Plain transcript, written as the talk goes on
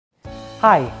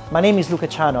Hi, my name is Luca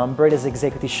Ciano, I'm Barilla's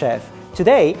executive chef.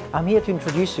 Today, I'm here to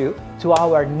introduce you to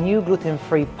our new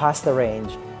gluten-free pasta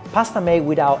range. Pasta made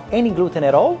without any gluten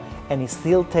at all, and it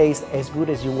still tastes as good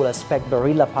as you would expect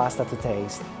Barilla pasta to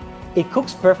taste. It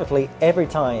cooks perfectly every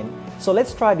time, so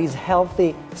let's try this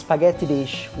healthy spaghetti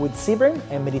dish with sea bream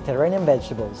and Mediterranean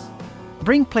vegetables.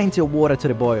 Bring plenty of water to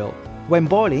the boil. When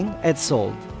boiling, add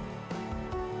salt.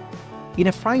 In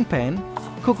a frying pan,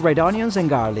 cook red onions and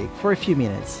garlic for a few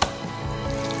minutes.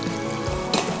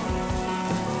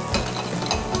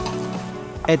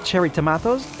 Add cherry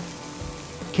tomatoes,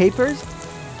 capers,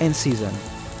 and season.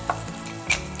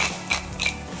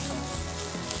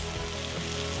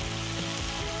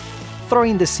 Throw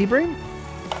in the sea bream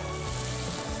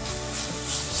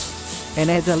and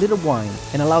add a little wine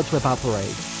and allow to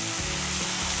evaporate.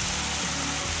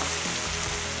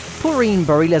 Pour in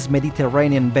Barilla's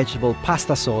Mediterranean vegetable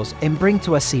pasta sauce and bring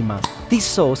to a simmer. This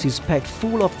sauce is packed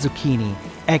full of zucchini,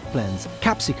 eggplants,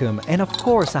 capsicum, and of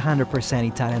course 100%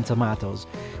 Italian tomatoes,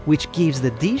 which gives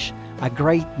the dish a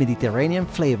great Mediterranean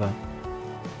flavor.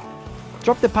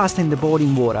 Drop the pasta in the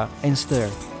boiling water and stir.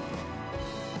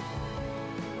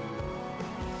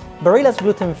 Barilla's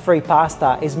gluten-free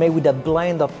pasta is made with a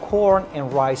blend of corn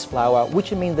and rice flour,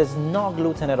 which means there's no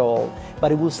gluten at all,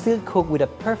 but it will still cook with a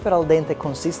perfect al dente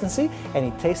consistency and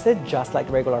it tasted just like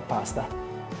regular pasta.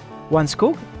 Once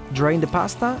cooked, drain the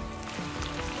pasta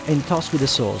and toss with the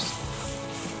sauce.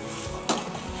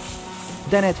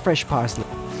 Then add fresh parsley.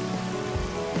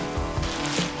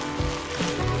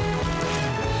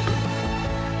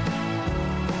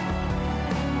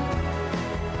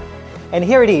 And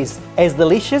here it is, as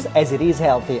delicious as it is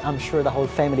healthy. I'm sure the whole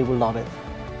family will love it.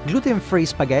 Gluten-free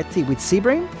spaghetti with sea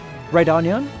bream, red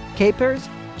onion, capers,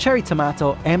 cherry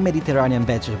tomato, and Mediterranean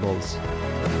vegetables.